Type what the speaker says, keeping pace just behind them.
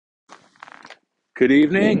Good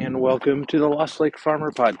evening and welcome to the Lost Lake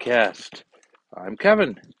Farmer Podcast. I'm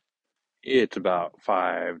Kevin. It's about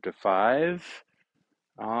 5 to 5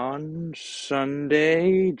 on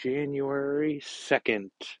Sunday, January 2nd,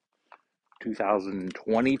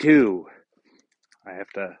 2022. I have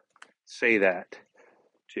to say that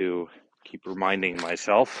to keep reminding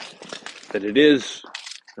myself that it is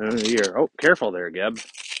the year. Oh, careful there, Geb.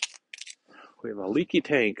 We have a leaky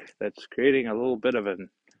tank that's creating a little bit of a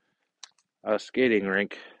skating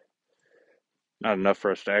rink. Not enough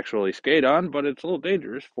for us to actually skate on, but it's a little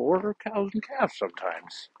dangerous for cows and calves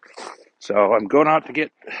sometimes. So I'm going out to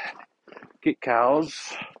get cows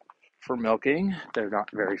for milking. They're not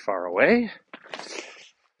very far away,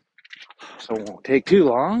 so it won't take too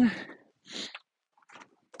long.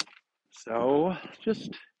 So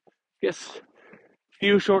just guess a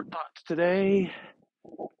few short thoughts today.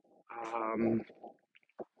 Um,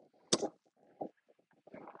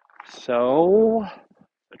 so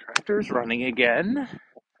the tractor's running again,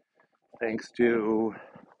 thanks to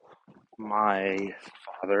my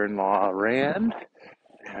father-in-law Rand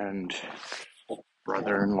and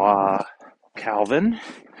brother-in-law Calvin.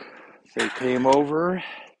 They came over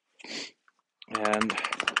and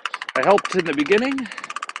I helped in the beginning,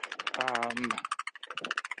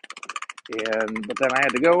 but then I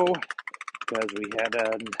had to go because we had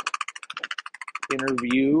an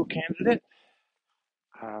interview candidate.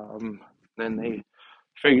 Then they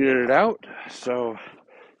figured it out, so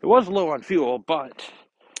it was low on fuel, but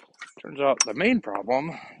turns out the main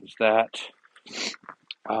problem is that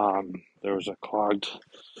there was a clogged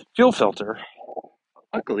fuel filter.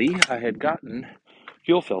 Luckily, I had gotten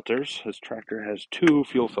fuel filters. This tractor has two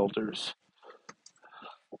fuel filters.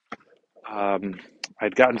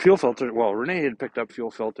 I'd gotten fuel filters. Well, Renee had picked up fuel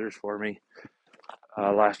filters for me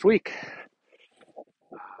last week.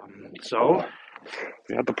 So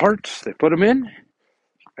we had the parts, they put them in,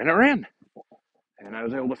 and it ran. And I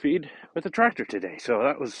was able to feed with the tractor today. So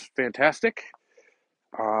that was fantastic.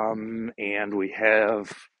 And we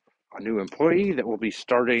have a new employee that will be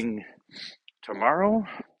starting tomorrow,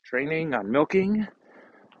 training on milking.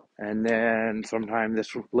 And then sometime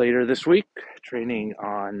later this week, training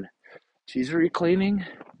on cheesery cleaning.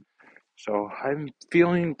 So I'm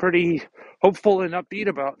feeling pretty hopeful and upbeat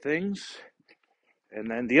about things. And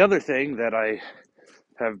then the other thing that I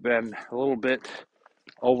have been a little bit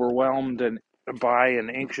overwhelmed by and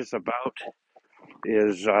anxious about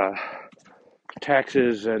is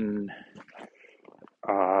taxes and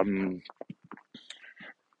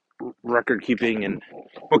record keeping and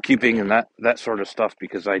bookkeeping and that sort of stuff,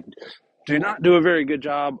 because I do not do a very good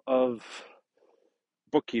job of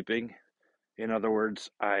bookkeeping. In other words,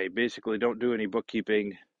 I basically don't do any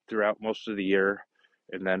bookkeeping throughout most of the year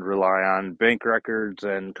and then rely on bank records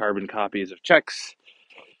and carbon copies of checks.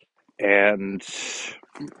 And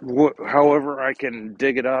however I can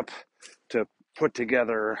dig it up to put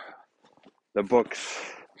together the books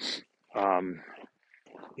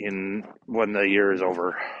in when the year is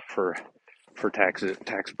over for tax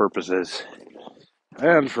purposes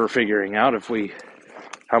and for figuring out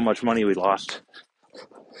how much money we lost.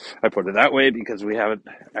 I put it that way because we haven't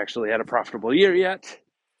actually had a profitable year yet.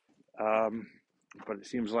 But it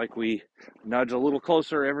seems like we nudge a little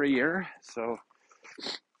closer every year. So,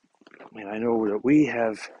 I know that we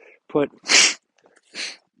have put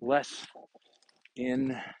less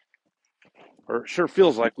in, or it sure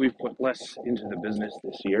feels like we've put less into the business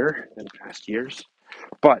this year than past years.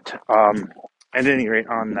 But at any rate,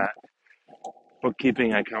 on that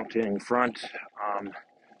bookkeeping, accounting front,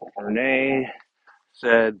 Renee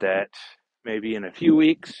said that maybe in a few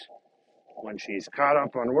weeks, when she's caught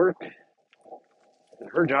up on work,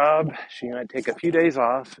 her job, she might take a few days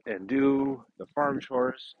off and do the farm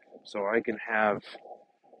chores so I can have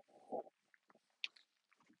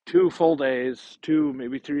 2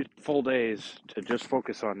 maybe 3 full days to just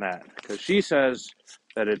focus on that. Because she says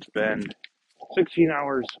that it's been 16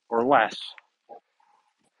 hours or less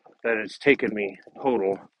that it's taken me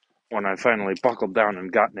total when I finally buckled down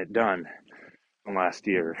and gotten it done in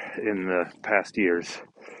the past years.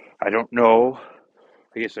 I don't know.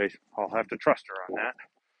 I guess I'll have to trust her on that.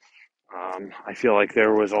 I feel like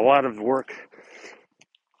there was a lot of work,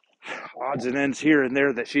 odds and ends here and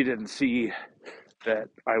there, that she didn't see that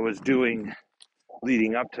I was doing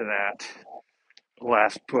leading up to that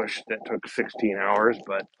last push that took 16 hours,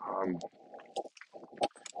 but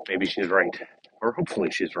maybe she's right, or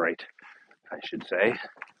hopefully she's right, I should say.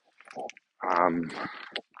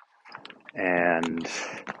 And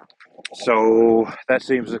so that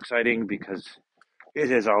seems exciting because it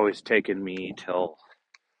has always taken me till,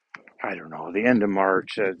 I don't know, the end of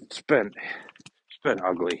March. It's been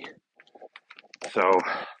ugly. So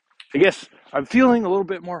I guess I'm feeling a little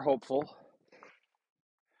bit more hopeful,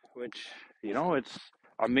 which, it's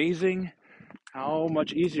amazing how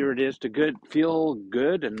much easier it is to feel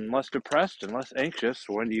good and less depressed and less anxious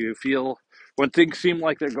when things seem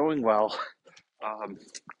like they're going well. Um,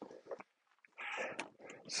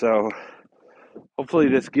 so hopefully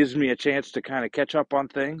this gives me a chance to kind of catch up on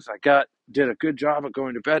things. Did a good job of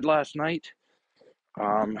going to bed last night.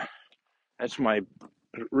 Um, that's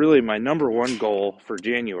really my number one goal for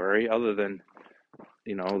January, other than,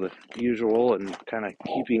 the usual and kind of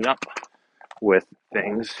keeping up with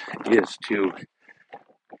things, is to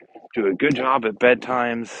do a good job at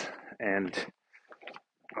bedtimes and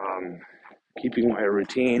um, keeping my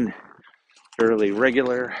routine fairly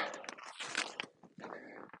regular.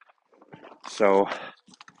 So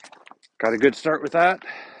got a good start with that.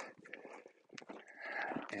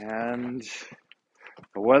 And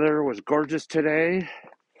the weather was gorgeous today.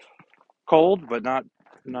 Cold, but not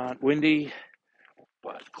windy,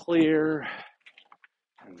 but clear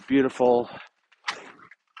and beautiful.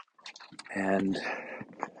 And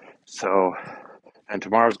so, and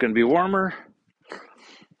tomorrow's going to be warmer.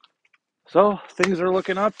 So things are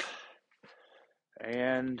looking up.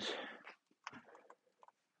 And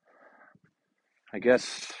I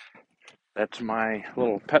guess that's my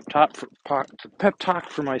little pep talk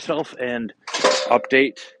for myself and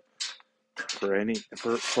update for any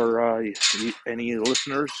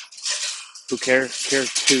listeners who cares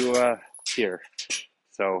to hear.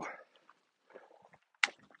 So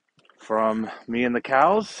from me and the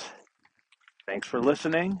cows, thanks for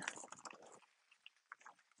listening,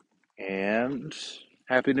 and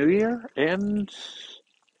Happy New Year, and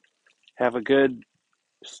have a good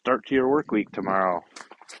start to your work week tomorrow.